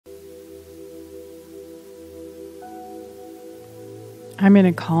I'm in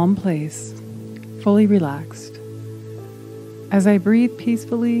a calm place, fully relaxed. As I breathe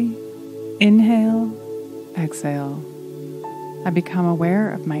peacefully, inhale, exhale, I become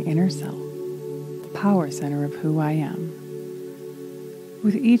aware of my inner self, the power center of who I am.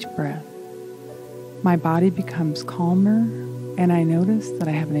 With each breath, my body becomes calmer, and I notice that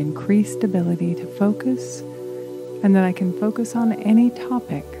I have an increased ability to focus and that I can focus on any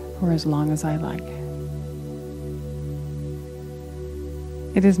topic for as long as I like.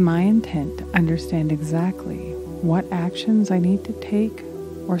 It is my intent to understand exactly what actions I need to take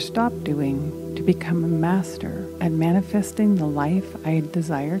or stop doing to become a master at manifesting the life I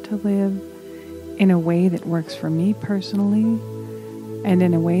desire to live in a way that works for me personally and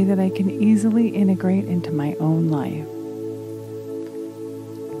in a way that I can easily integrate into my own life.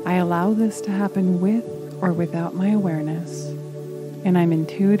 I allow this to happen with or without my awareness, and I'm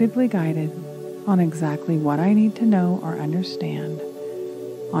intuitively guided on exactly what I need to know or understand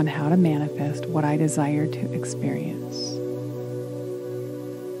on how to manifest what I desire to experience.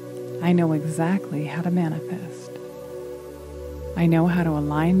 I know exactly how to manifest. I know how to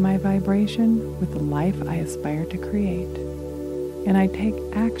align my vibration with the life I aspire to create, and I take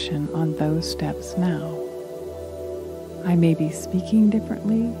action on those steps now. I may be speaking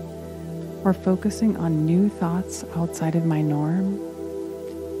differently or focusing on new thoughts outside of my norm,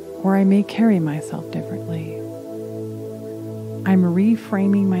 or I may carry myself differently. I'm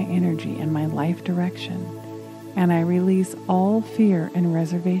reframing my energy and my life direction, and I release all fear and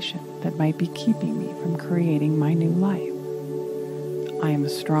reservation that might be keeping me from creating my new life. I am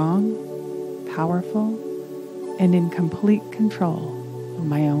strong, powerful, and in complete control of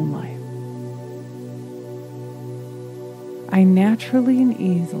my own life. I naturally and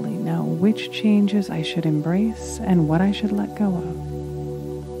easily know which changes I should embrace and what I should let go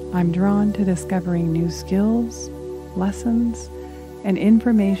of. I'm drawn to discovering new skills, lessons, and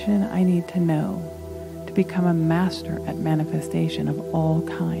information I need to know to become a master at manifestation of all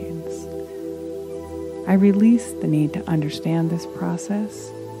kinds. I release the need to understand this process,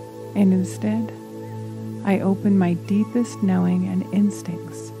 and instead, I open my deepest knowing and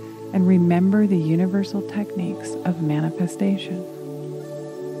instincts and remember the universal techniques of manifestation.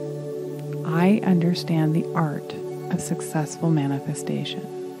 I understand the art of successful manifestation.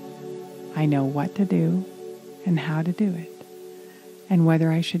 I know what to do and how to do it, and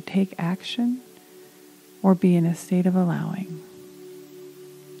whether I should take action or be in a state of allowing.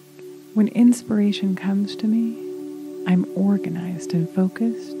 When inspiration comes to me, I'm organized and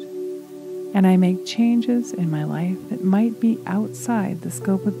focused, and I make changes in my life that might be outside the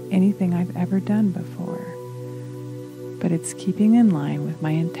scope of anything I've ever done before. But it's keeping in line with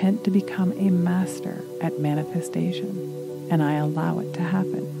my intent to become a master at manifestation, and I allow it to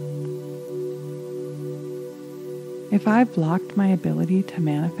happen. If I've blocked my ability to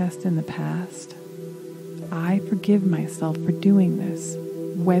manifest in the past, I forgive myself for doing this,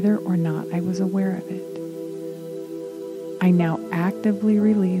 whether or not I was aware of it. I now actively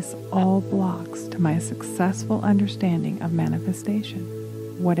release all blocks to my successful understanding of manifestation,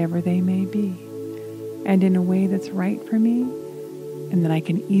 whatever they may be, and in a way that's right for me and that I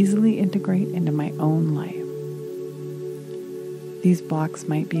can easily integrate into my own life. These blocks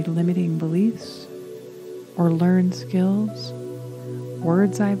might be limiting beliefs or learned skills,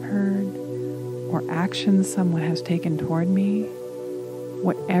 words I've heard, or actions someone has taken toward me.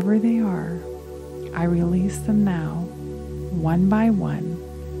 Whatever they are, I release them now, one by one,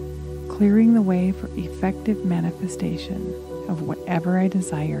 clearing the way for effective manifestation of whatever I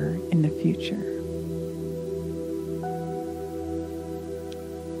desire in the future.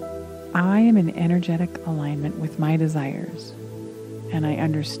 I am in energetic alignment with my desires, and I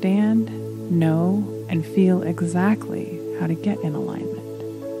understand, know, and feel exactly how to get in alignment.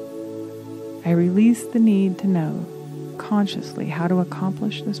 I release the need to know consciously how to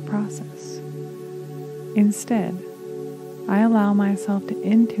accomplish this process. Instead, I allow myself to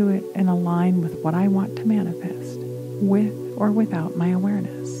intuit and align with what I want to manifest, with or without my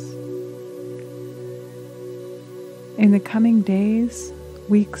awareness. In the coming days,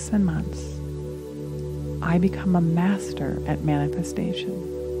 weeks, and months, I become a master at manifestation.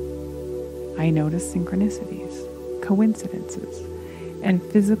 I notice synchronicities, coincidences, and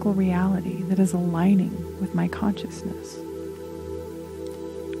physical reality that is aligning with my consciousness.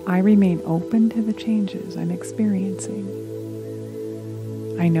 I remain open to the changes I'm experiencing.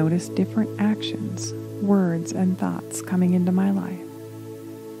 I notice different actions, words, and thoughts coming into my life,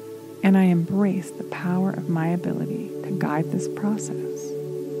 and I embrace the power of my ability to guide this process.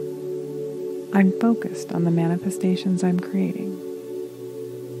 I'm focused on the manifestations I'm creating,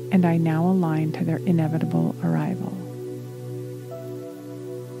 and I now align to their inevitable arrival.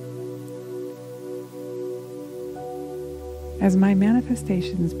 As my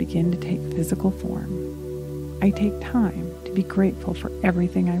manifestations begin to take physical form, I take time to be grateful for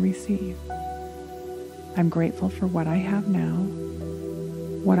everything I receive. I'm grateful for what I have now,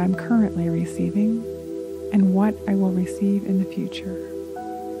 what I'm currently receiving, and what I will receive in the future.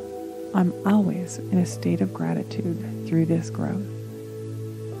 I'm always in a state of gratitude through this growth.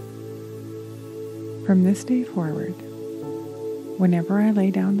 From this day forward, whenever I lay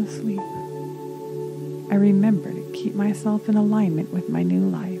down to sleep, I remember to keep myself in alignment with my new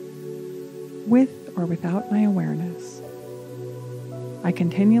life, with or without my awareness. I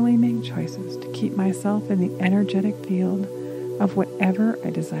continually make choices to keep myself in the energetic field of whatever I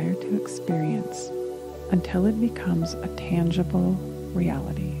desire to experience until it becomes a tangible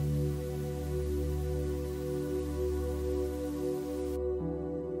reality.